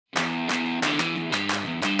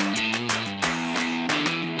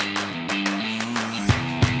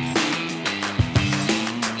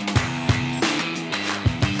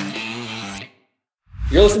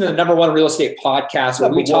You're listening to the number one real estate podcast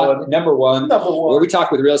where we talk where we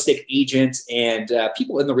talk with real estate agents and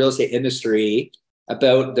people in the real estate industry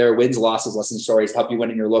about their wins, losses, lessons, stories to help you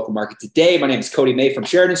win in your local market. Today, my name is Cody May from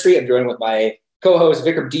Sheridan Street. I'm joined with my co-host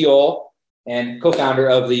Vikram Diol and co-founder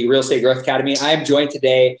of the Real Estate Growth Academy. I am joined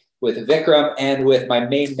today with Vikram and with my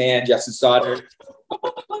main man, Justin Stoddart.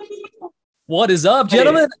 What is up,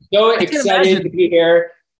 gentlemen? So excited to be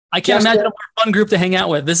here. I can't imagine a more fun group to hang out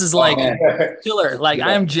with. This is like killer. Like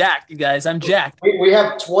I am jacked, you guys. I'm jacked. We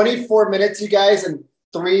have 24 minutes, you guys, and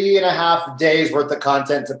 3.5 days worth of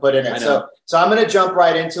content to put in it. So I'm going to jump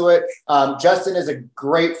right into it. Justin is a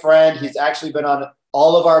great friend. He's actually been on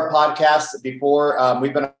all of our podcasts before.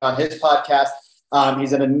 We've been on his podcast.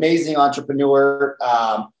 He's an amazing entrepreneur.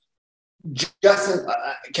 Justin,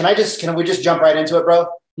 can we just jump right into it, bro?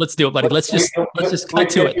 Let's do it, buddy. Let's just cut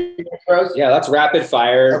to it. Yeah, that's rapid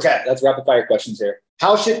fire. Okay. That's rapid fire questions here.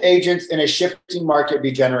 How should agents in a shifting market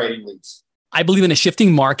be generating leads? I believe in a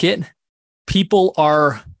shifting market, people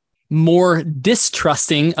are more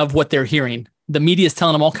distrusting of what they're hearing. The media is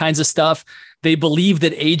telling them all kinds of stuff. They believe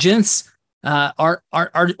that agents are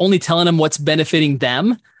only telling them what's benefiting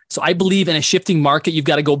them. So I believe in a shifting market, you've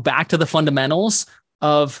got to go back to the fundamentals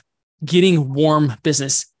of getting warm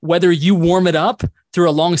business, whether you warm it up through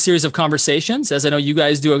a long series of conversations, as I know you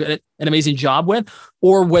guys do an amazing job with,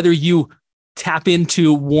 or whether you tap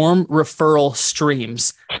into warm referral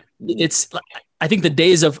streams. I think the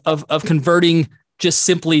days of converting just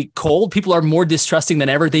simply cold, people are more distrusting than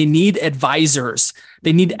ever. They need advisors.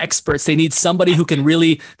 They need experts. They need somebody who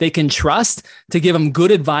they can trust to give them good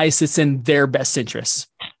advice that's in their best interests.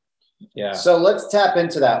 Yeah. So let's tap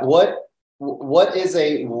into that. What is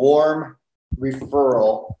a warm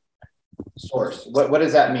referral source? What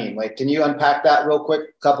does that mean? Like, can you unpack that real quick?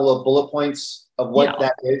 A couple of bullet points of what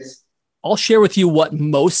that is. I'll share with you what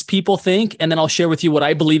most people think, and then I'll share with you what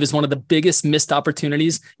I believe is one of the biggest missed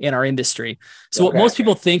opportunities in our industry. So what most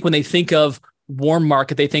people think when they think of warm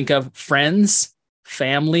market, they think of friends,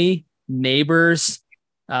 family, neighbors,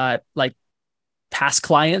 like past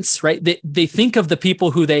clients, right? They think of the people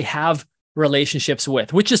who they have relationships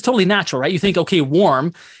with, which is totally natural, right? You think, okay,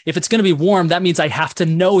 warm. If it's going to be warm, that means I have to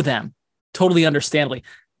know them. Totally understandably.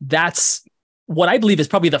 That's what I believe is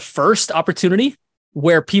probably the first opportunity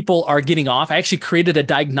where people are getting off. I actually created a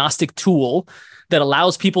diagnostic tool that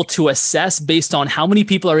allows people to assess based on how many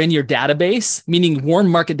people are in your database, meaning warm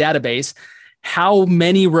market database, how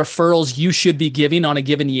many referrals you should be giving on a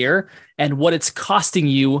given year and what it's costing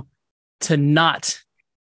you to not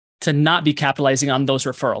be capitalizing on those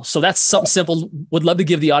referrals. So that's something simple. Would love to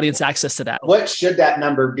give the audience access to that. What should that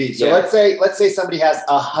number be? So let's say somebody has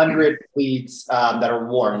 100 leads that are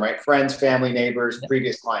warm, right? Friends, family, neighbors,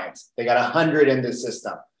 previous clients. They got 100 in the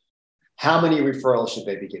system. How many referrals should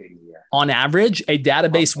they be getting a year? On average, a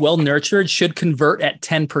database well-nurtured should convert at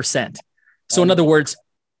 10%. So in other words,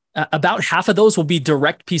 about half of those will be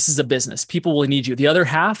direct pieces of business. People will need you. The other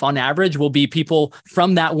half on average will be people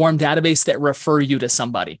from that warm database that refer you to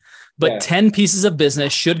somebody. But 10 pieces of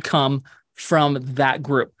business should come from that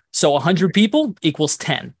group. So 100 people equals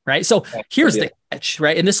 10, right? So here's the catch,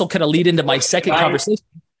 right? And this will kind of lead into my second conversation.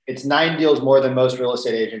 It's 9 deals more than most real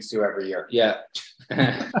estate agents do every year. Yeah.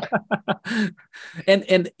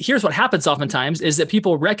 And here's what happens oftentimes is that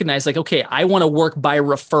people recognize like, okay, I want to work by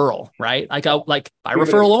referral, right? Like by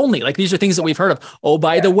referral only. Like these are things that we've heard of. Oh,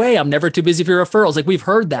 by the way, I'm never too busy for referrals. Like we've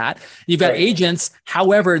heard that. You've got agents,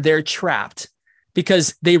 however, they're trapped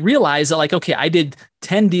because they realize that like, okay, I did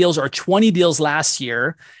 10 deals or 20 deals last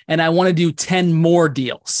year and I want to do 10 more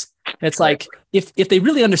deals. It's like, if they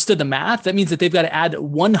really understood the math, that means that they've got to add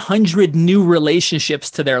 100 new relationships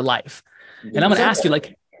to their life. And I'm going to ask you,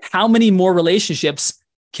 like, how many more relationships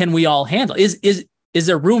can we all handle? Is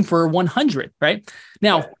there room for 100, right?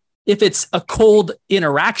 Now, if it's a cold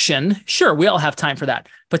interaction, sure, we all have time for that.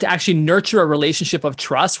 But to actually nurture a relationship of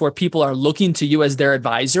trust where people are looking to you as their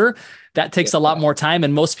advisor, that takes a lot more time.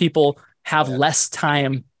 And most people have less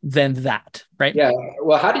time than that, right? Yeah.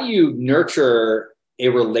 Well, how do you nurture a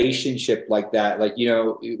relationship like that? Like, you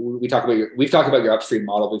know, we've talked about your upstream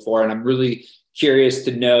model before, and I'm really curious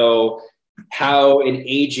to know how an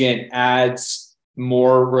agent adds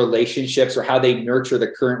more relationships or how they nurture the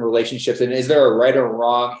current relationships. And is there a right or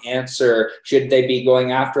wrong answer? Should they be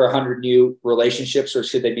going after 100 new relationships, or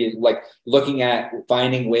should they be like looking at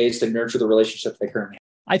finding ways to nurture the relationships they currently have?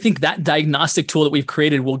 I think that diagnostic tool that we've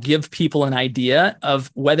created will give people an idea of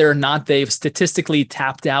whether or not they've statistically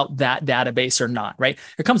tapped out that database or not, right?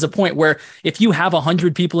 There comes a point where if you have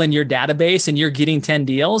 100 people in your database and you're getting 10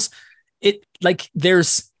 deals,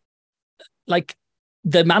 there's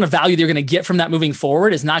the amount of value they're going to get from that moving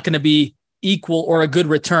forward is not going to be equal or a good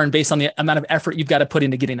return based on the amount of effort you've got to put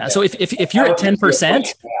into getting that. So if you're at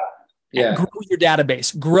 10%,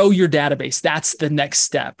 grow your database. That's the next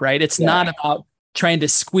step, right? It's not about trying to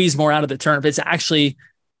squeeze more out of the turnip. It's actually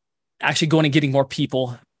going and getting more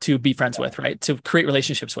people to be friends with, right? To create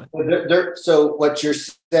relationships with. So what you're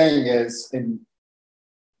saying is, in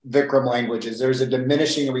Vikram languages, there's a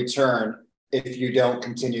diminishing return if you don't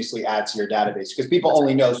continuously add to your database, because people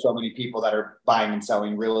only know so many people that are buying and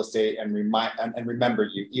selling real estate and remember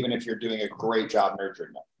you, even if you're doing a great job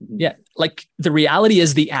nurturing them. Yeah. Like the reality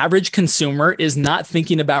is the average consumer is not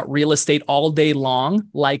thinking about real estate all day long.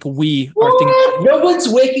 Like we are thinking. No one's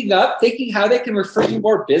waking up thinking how they can refer you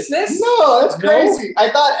more business. No, that's crazy. I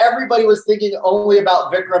thought everybody was thinking only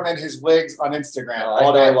about Vikram and his wigs on Instagram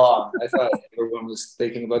all day long. I thought everyone was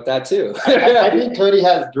thinking about that too. I think Cody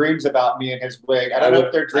has dreams about me and his wig. I don't know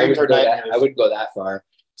if they're dreams or nightmares. I wouldn't go that far.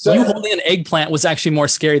 So you holding an eggplant was actually more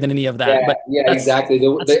scary than any of that. Exactly.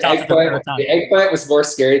 The eggplant was more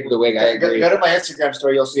scary than the wig. I agree. Go to my Instagram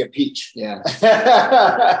story. You'll see a peach. Yeah.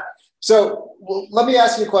 So let me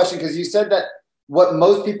ask you a question, because you said that what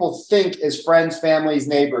most people think is friends, families,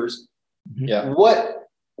 neighbors. Yeah.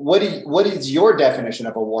 What is your definition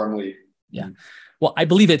of a warm lead? Yeah. Well, I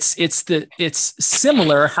believe it's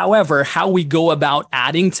similar. However, how we go about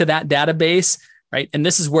adding to that database, right? And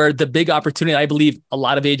this is where the big opportunity I believe a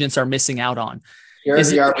lot of agents are missing out on. Here's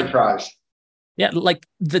the arbitrage. Yeah. Like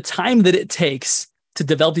the time that it takes to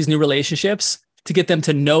develop these new relationships, to get them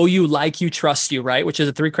to know you, like you, trust you, right? Which is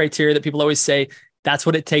the 3 criteria that people always say, that's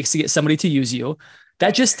what it takes to get somebody to use you.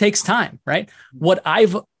 That just takes time, right? What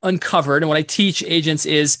I've uncovered and what I teach agents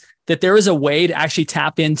is that there is a way to actually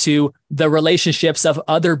tap into the relationships of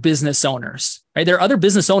other business owners, right? There are other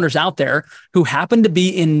business owners out there who happen to be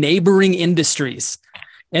in neighboring industries.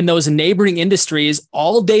 And those neighboring industries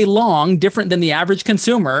all day long, different than the average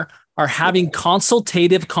consumer, are having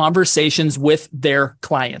consultative conversations with their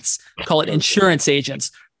clients. Call it insurance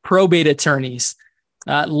agents, probate attorneys,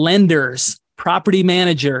 lenders, property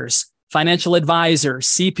managers, financial advisors,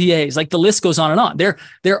 CPAs, like the list goes on and on.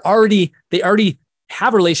 They already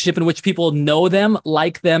have a relationship in which people know them,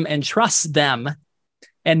 like them, and trust them.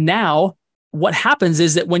 And now what happens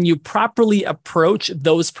is that when you properly approach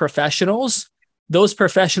those professionals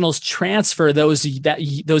transfer those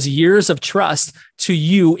years of trust to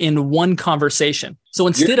you in one conversation. So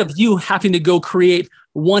instead of you having to go create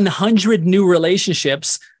 100 new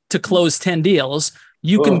relationships to close 10 deals,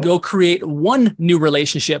 you can go create one new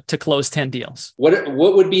relationship to close 10 deals. What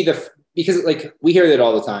would be because like we hear that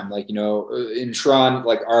all the time, like, in Sharon,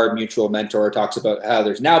 like our mutual mentor talks about how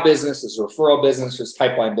there's now business, there's referral business, there's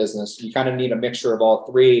pipeline business. You kind of need a mixture of all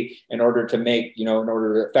three in order to make, in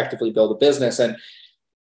order to effectively build a business.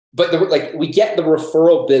 But we get the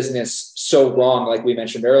referral business so wrong, like we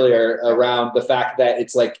mentioned earlier, around the fact that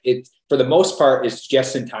it's like, it, for the most part, is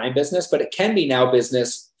just in time business, but it can be now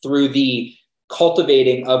business through the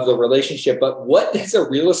cultivating of the relationship. But what does a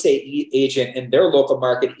real estate agent in their local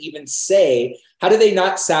market even say? How do they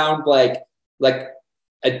not sound like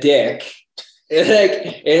a dick?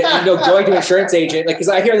 Going to insurance agent, because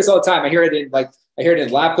I hear this all the time. I hear it in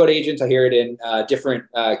lab coat agents. I hear it in different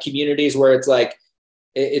communities where it's like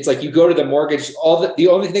you go to the mortgage. The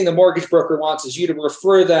only thing the mortgage broker wants is you to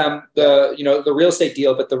refer them the real estate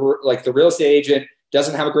deal, but the real estate agent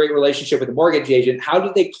doesn't have a great relationship with the mortgage agent. How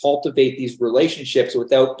do they cultivate these relationships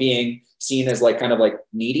without being seen as kind of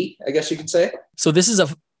needy, I guess you could say? So this is a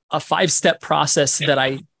 5-step process that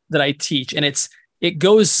I teach, and it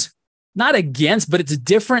goes not against, but it's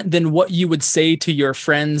different than what you would say to your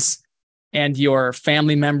friends and your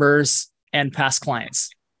family members and past clients.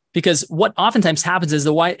 Because what oftentimes happens is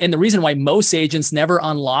the reason why most agents never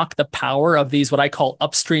unlock the power of these, what I call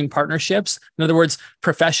upstream partnerships. In other words,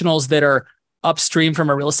 professionals that are upstream from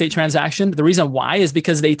a real estate transaction. The reason why is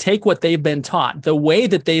because they take what they've been taught, the way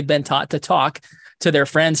that they've been taught to talk to their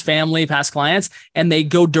friends, family, past clients, and they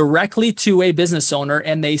go directly to a business owner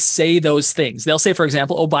and they say those things. They'll say, for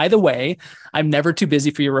example, oh, by the way, I'm never too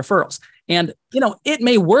busy for your referrals. And, it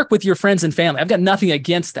may work with your friends and family. I've got nothing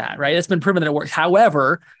against that, right? It's been proven that it works.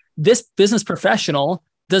 However, this business professional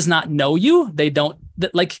does not know you.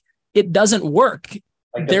 It doesn't work.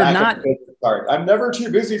 They're not. I'm never too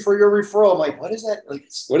busy for your referral. I'm like, what is that?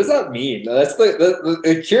 What does that mean? That's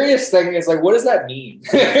the curious thing is what does that mean?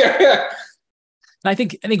 I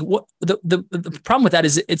think what the problem with that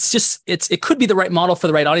is it could be the right model for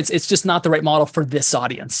the right audience. It's just not the right model for this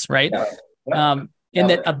audience, right? And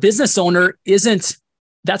that a business owner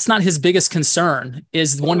that's not his biggest concern,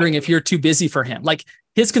 is wondering if you're too busy for him. Like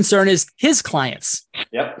his concern is his clients.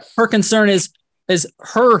 Yep. Her concern is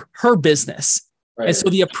her business. Right. And so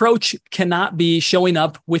the approach cannot be showing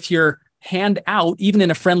up with your hand out, even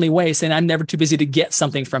in a friendly way, saying, I'm never too busy to get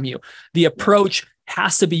something from you. The approach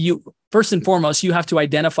has to be you. First and foremost, you have to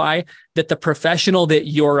identify that the professional that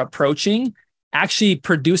you're approaching actually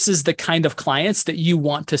produces the kind of clients that you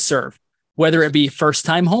want to serve, whether it be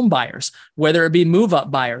first-time home buyers, whether it be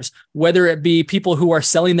move-up buyers, whether it be people who are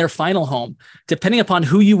selling their final home. Depending upon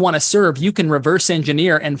who you want to serve, you can reverse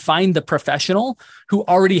engineer and find the professional who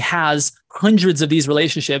already has hundreds of these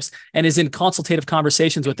relationships and is in consultative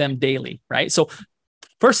conversations with them daily, right? So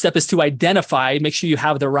first step is to identify, make sure you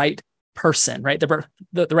have the right person, right? The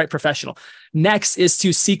right professional. Next is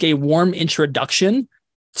to seek a warm introduction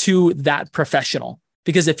to that professional.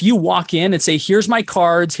 Because if you walk in and say, here's my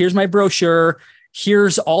cards, here's my brochure,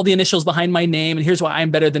 here's all the initials behind my name, and here's why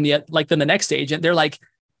I'm better than the next agent, they're like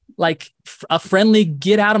a friendly,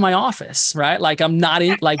 get out of my office, right? Like I'm not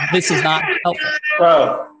in, like this is not helpful.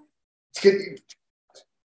 Bro,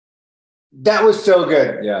 that was so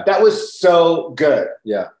good. Yeah. That was so good.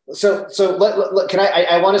 Yeah. So can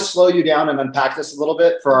I want to slow you down and unpack this a little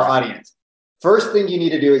bit for our audience. First thing you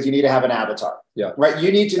need to do is you need to have an avatar. Yeah. Right.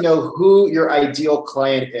 You need to know who your ideal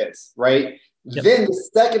client is. Right. Yep. Then the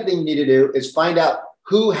second thing you need to do is find out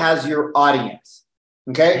who has your audience.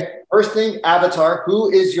 Okay. First thing, avatar.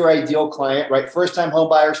 Who is your ideal client? Right. First time home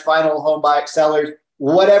buyers, final home buyer, sellers,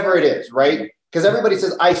 whatever it is. Right. Because everybody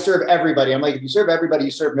says, I serve everybody. I'm like, if you serve everybody,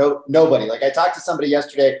 you serve nobody. Like I talked to somebody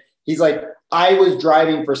yesterday. He's like, I was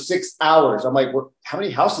driving for 6 hours. I'm like, well, how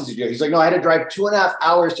many houses did you do? He's like, no, I had to drive 2.5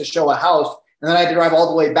 hours to show a house. And then I had to drive all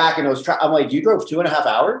the way back and it was I'm like, you drove 2.5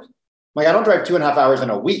 hours? I'm like, I don't drive 2.5 hours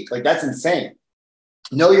in a week. Like that's insane.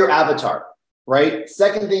 Know your avatar, right?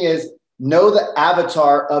 Second thing is know the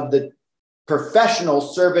avatar of the professional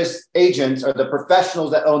service agents or the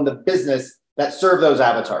professionals that own the business that serve those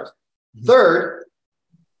avatars. Mm-hmm. Third,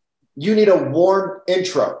 you need a warm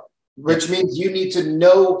intro, which means you need to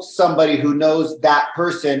know somebody who knows that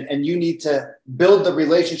person and you need to build the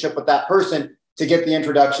relationship with that person to get the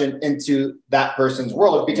introduction into that person's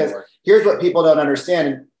world. Because here's what people don't understand.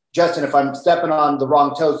 And Justin, if I'm stepping on the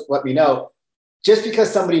wrong toes, let me know. Just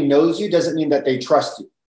because somebody knows you doesn't mean that they trust you.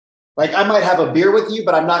 Like I might have a beer with you,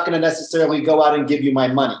 but I'm not going to necessarily go out and give you my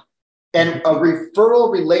money. And a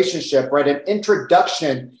referral relationship, right? An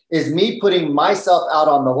introduction is me putting myself out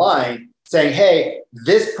on the line saying, hey,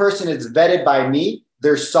 this person is vetted by me.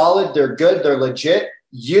 They're solid. They're good. They're legit.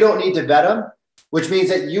 You don't need to vet them. Which means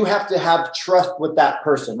that you have to have trust with that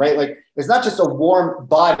person, right? Like it's not just a warm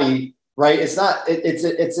body, right? It's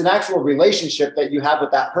an actual relationship that you have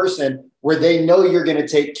with that person where they know you're going to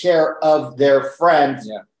take care of their friends,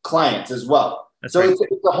 clients as well. That's so right.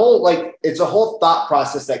 It's a whole thought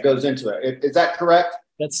process that goes into it. Is that correct?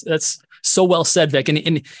 That's so well said, Vic.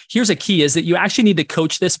 And here's a key is that you actually need to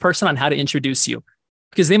coach this person on how to introduce you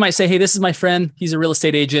because they might say, hey, this is my friend. He's a real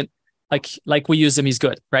estate agent. Like we use him. He's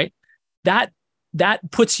good, right?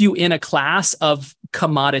 That puts you in a class of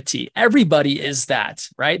commodity. Everybody is that,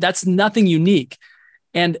 right? That's nothing unique.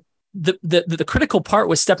 And the critical part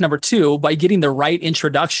with step number 2, by getting the right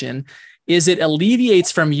introduction, is it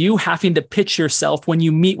alleviates from you having to pitch yourself when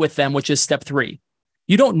you meet with them, which is step 3.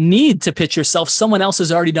 You don't need to pitch yourself. Someone else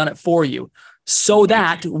has already done it for you. So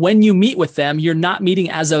that when you meet with them, you're not meeting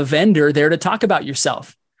as a vendor there to talk about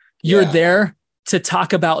yourself. You're there to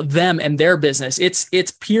talk about them and their business.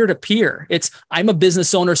 It's peer-to-peer. I'm a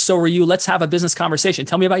business owner. So are you. Let's have a business conversation.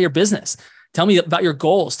 Tell me about your business. Tell me about your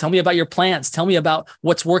goals. Tell me about your plans. Tell me about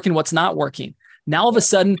what's working, what's not working. Now, all of a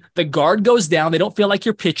sudden, the guard goes down. They don't feel like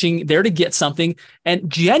you're pitching, there to get something. And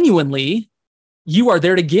genuinely, you are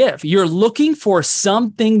there to give. You're looking for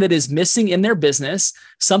something that is missing in their business,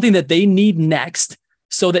 something that they need next,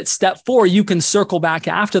 so that step 4, you can circle back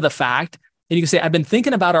after the fact. And you can say, I've been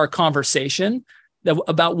thinking about our conversation,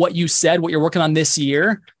 about what you said, what you're working on this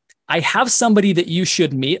year. I have somebody that you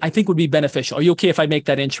should meet, I think would be beneficial. Are you okay if I make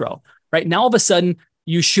that intro? Right now, all of a sudden,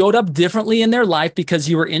 you showed up differently in their life because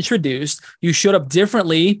you were introduced. You showed up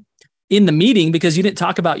differently in the meeting because you didn't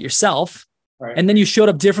talk about yourself. Right. And then you showed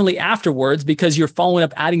up differently afterwards because you're following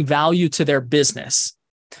up, adding value to their business.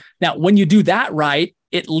 Now, when you do that right,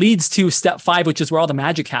 it leads to step 5, which is where all the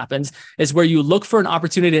magic happens, is where you look for an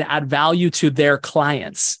opportunity to add value to their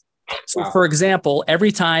clients. So for example,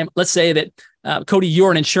 every time, let's say that Cody,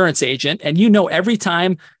 you're an insurance agent and every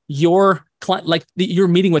time you're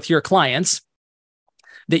meeting with your clients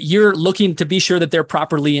that you're looking to be sure that they're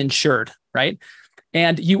properly insured, right?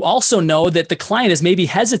 And you also know that the client is maybe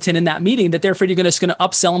hesitant in that meeting, that they're afraid you're just going to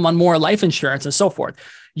upsell them on more life insurance and so forth.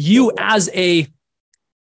 You as an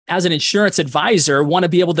insurance advisor want to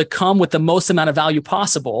be able to come with the most amount of value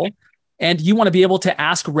possible and you want to be able to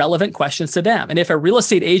ask relevant questions to them. And if a real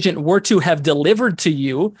estate agent were to have delivered to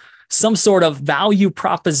you some sort of value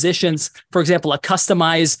propositions, for example, a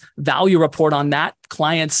customized value report on that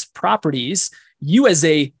client's properties, you as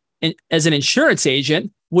an insurance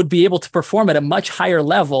agent would be able to perform at a much higher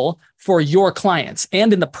level for your clients.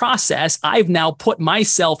 And in the process, I've now put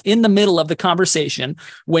myself in the middle of the conversation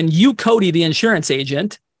when you, Cody, the insurance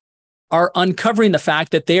agent, are uncovering the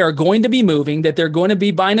fact that they are going to be moving, that they're going to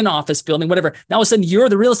be buying an office building, whatever. Now, all of a sudden, you're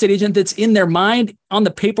the real estate agent that's in their mind on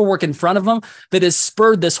the paperwork in front of them that has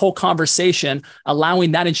spurred this whole conversation,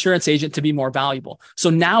 allowing that insurance agent to be more valuable. So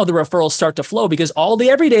now the referrals start to flow because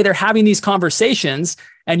every day they're having these conversations,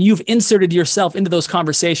 and you've inserted yourself into those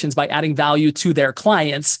conversations by adding value to their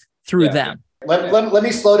clients through them. Let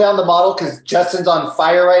me slow down the model because Justin's on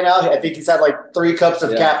fire right now. I think he's had like 3 cups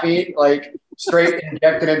of caffeine, like straight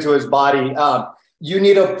injected into his body. You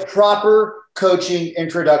need a proper coaching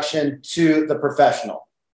introduction to the professional,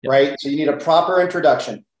 right? So you need a proper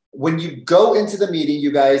introduction. When you go into the meeting,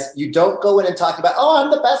 you guys, you don't go in and talk about, oh,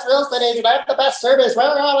 I'm the best real estate agent. I have the best service.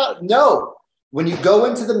 No. When you go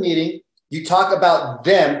into the meeting, you talk about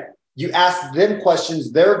them. You ask them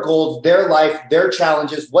questions, their goals, their life, their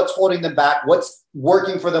challenges, what's holding them back, what's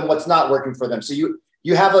working for them, what's not working for them. So you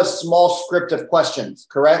have a small script of questions,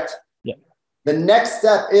 correct? Yeah. The next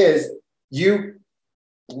step is you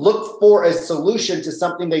look for a solution to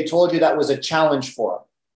something they told you that was a challenge for them.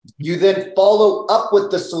 You then follow up with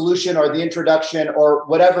the solution or the introduction or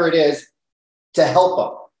whatever it is to help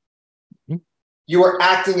them. Mm-hmm. You are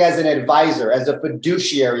acting as an advisor, as a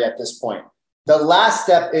fiduciary at this point. The last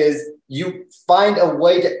step is you find a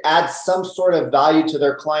way to add some sort of value to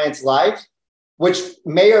their client's life, which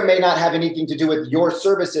may or may not have anything to do with your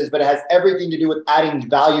services, but it has everything to do with adding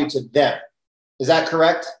value to them. Is that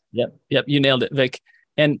correct? Yep. You nailed it, Vic.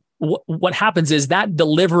 And what happens is that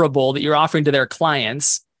deliverable that you're offering to their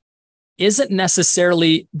clients isn't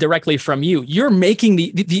necessarily directly from you. You're making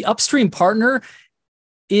the upstream partner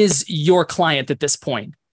is your client at this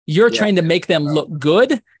point. You're trying to make them look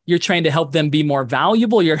good. You're trying to help them be more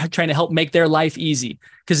valuable. You're trying to help make their life easy.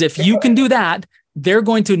 Because if you can do that, they're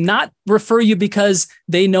going to not refer you because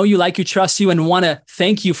they know you, like you, trust you, and want to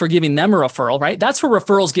thank you for giving them a referral, right? That's where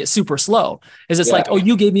referrals get super slow. It's like, oh,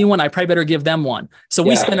 you gave me one, I probably better give them one. So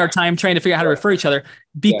we spend our time trying to figure out how to refer each other.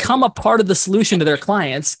 Become a part of the solution to their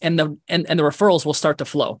clients, and the referrals will start to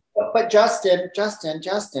flow. But Justin, this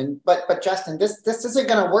isn't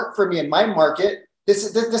going to work for me in my market. This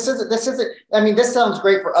isn't, I mean, this sounds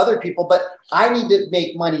great for other people, but I need to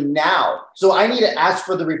make money now. So I need to ask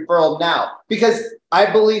for the referral now, because I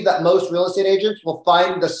believe that most real estate agents will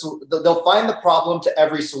find they'll find the problem to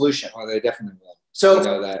every solution. Oh, they definitely will. So I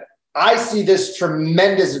know that. I see this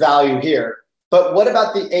tremendous value here. But what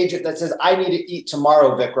about the agent that says, I need to eat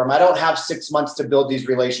tomorrow, Vikram? I don't have 6 months to build these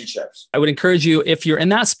relationships. I would encourage you, if you're in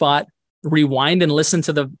that spot, rewind and listen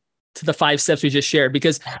to the 5 steps we just shared,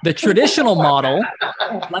 because the traditional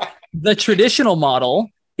model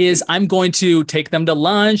is I'm going to take them to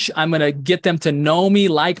lunch. I'm going to get them to know me,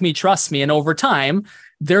 like me, trust me. And over time,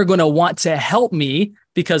 they're going to want to help me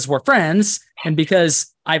because we're friends and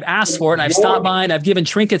because I've asked for it and I've stopped by and I've given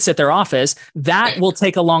trinkets at their office. That will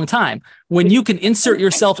take a long time. When you can insert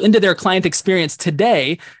yourself into their client experience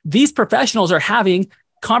today, these professionals are having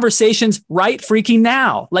conversations right freaking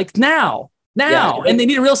now, like now. And they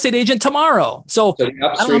need a real estate agent tomorrow. So the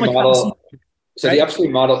upstream model. The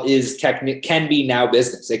upstream model can be now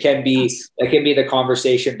business. It can be the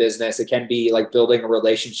conversation business. It can be like building a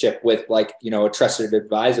relationship with a trusted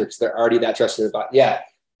advisor, because they're already that trusted advisor. Yeah,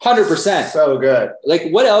 100%. So good. Like,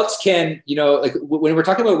 what else can when we're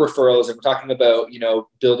talking about referrals and we're talking about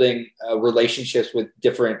building relationships with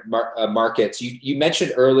different markets? You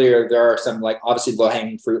mentioned earlier there are some obviously low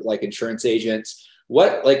hanging fruit like insurance agents.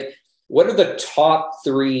 What are the top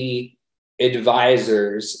 3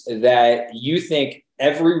 advisors that you think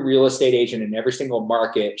every real estate agent in every single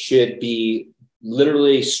market should be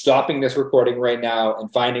literally stopping this recording right now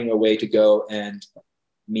and finding a way to go and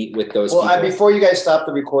meet with those people? Before you guys stop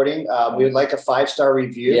the recording, we would like a 5-star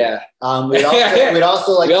review. Yeah. We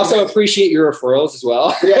also appreciate your referrals as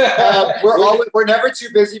well. We're never too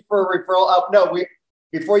busy for a referral.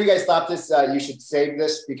 Before you guys stop this, you should save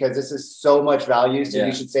this because this is so much value. So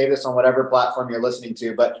you should save this on whatever platform you're listening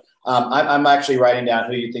to. But I'm actually writing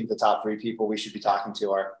down who you think the top 3 people we should be talking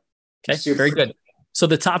to are. Okay, very good. So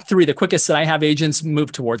the top 3, the quickest that I have agents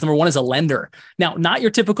move towards. Number 1 is a lender. Now, not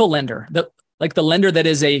your typical lender. The lender that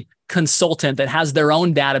is a consultant that has their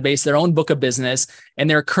own database, their own book of business, and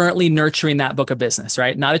they're currently nurturing that book of business,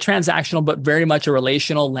 right? Not a transactional, but very much a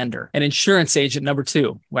relational lender. An insurance agent, number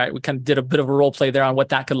two, right? We kind of did a bit of a role play there on what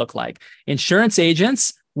that could look like. Insurance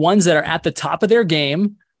agents, ones that are at the top of their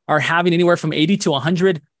game, are having anywhere from 80 to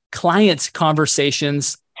 100 client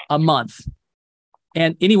conversations a month.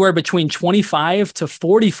 And anywhere between 25 to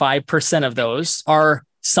 45% of those are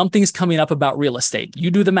something's coming up about real estate.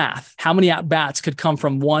 You do the math. How many at-bats could come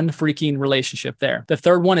from one freaking relationship there? The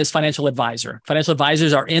third one is financial advisor. Financial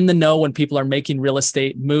advisors are in the know when people are making real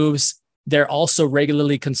estate moves. They're also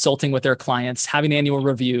regularly consulting with their clients, having annual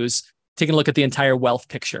reviews, taking a look at the entire wealth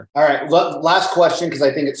picture. All right. Last question, because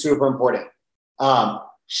I think it's super important.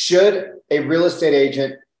 Should a real estate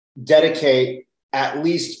agent dedicate at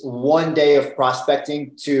least one day of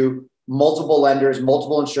prospecting to multiple lenders,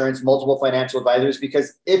 multiple insurance, multiple financial advisors?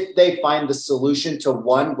 Because if they find the solution to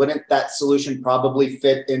one, wouldn't that solution probably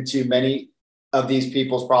fit into many of these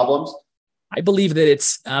people's problems? I believe that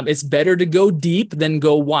it's better to go deep than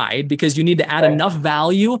go wide, because you need to add enough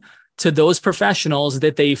value to those professionals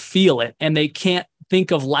that they feel it and they can't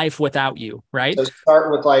think of life without you, right? So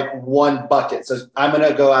start with like one bucket. So I'm going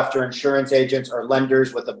to go after insurance agents or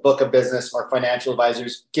lenders with a book of business or financial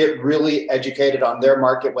advisors, get really educated on their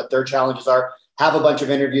market, what their challenges are, have a bunch of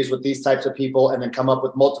interviews with these types of people, and then come up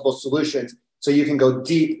with multiple solutions so you can go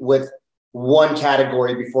deep with one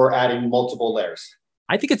category before adding multiple layers.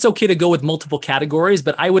 I think it's okay to go with multiple categories,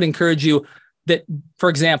 but I would encourage you that, for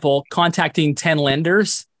example, contacting 10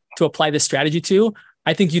 lenders to apply this strategy to,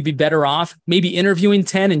 I think you'd be better off maybe interviewing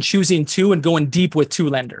 10 and choosing 2 and going deep with 2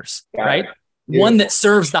 lenders, right? Beautiful. One that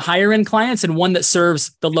serves the higher end clients and one that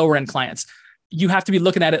serves the lower end clients. You have to be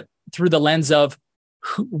looking at it through the lens of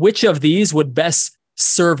which of these would best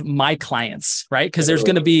serve my clients, right? Because there's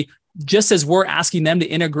going to be, just as we're asking them to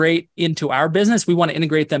integrate into our business, we want to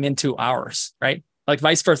integrate them into ours, right? Like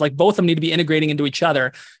vice versa, like both of them need to be integrating into each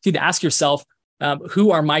other. You need to ask yourself, who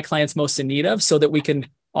are my clients most in need of, so that we can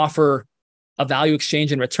offer a value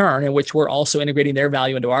exchange in return, in which we're also integrating their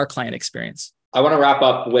value into our client experience. I want to wrap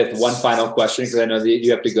up with one final question, because I know that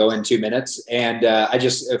you have to go in 2 minutes. And I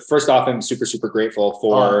just, first off, I'm super, super grateful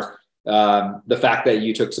for the fact that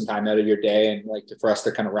you took some time out of your day and like for us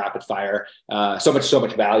to kind of rapid fire so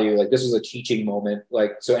much value. Like this was a teaching moment.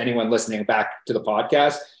 Like, so anyone listening back to the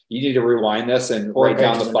podcast, you need to rewind this and write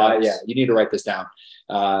down the file. Yeah, you need to write this down.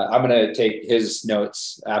 I'm going to take his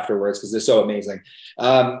notes afterwards because it's so amazing.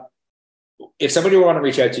 If somebody would want to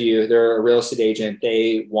reach out to you, they're a real estate agent,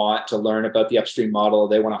 they want to learn about the upstream model,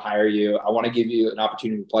 they want to hire you, I want to give you an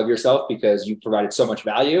opportunity to plug yourself because you provided so much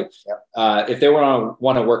value. Yep. If they want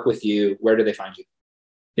to work with you, where do they find you?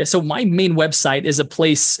 Yeah, so my main website is a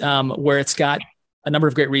place where it's got a number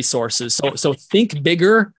of great resources. So Think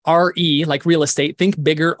Bigger RE, like real estate,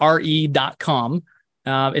 thinkbiggerre.com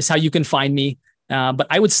is how you can find me. But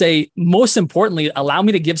I would say, most importantly, allow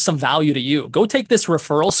me to give some value to you. Go take this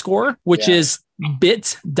referral score, which is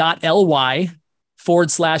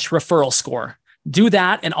bit.ly/referral score. Do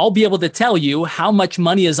that, and I'll be able to tell you how much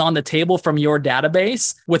money is on the table from your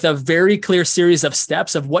database with a very clear series of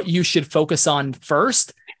steps of what you should focus on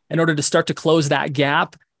first in order to start to close that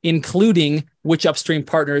gap, including which upstream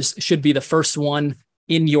partners should be the first one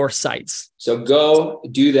in your sites. So go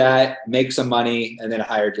do that, make some money, and then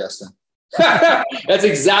hire Justin. That's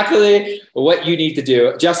exactly what you need to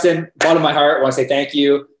do. Justin, bottom of my heart, I want to say thank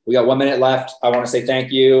you. We got 1 minute left. I want to say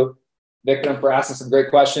thank you, Vikram, for asking some great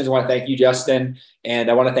questions. I want to thank you, Justin. And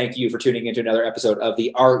I want to thank you for tuning into another episode of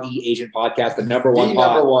the RE Agent Podcast, the number one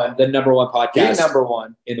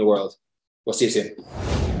podcast in the world. We'll see you soon.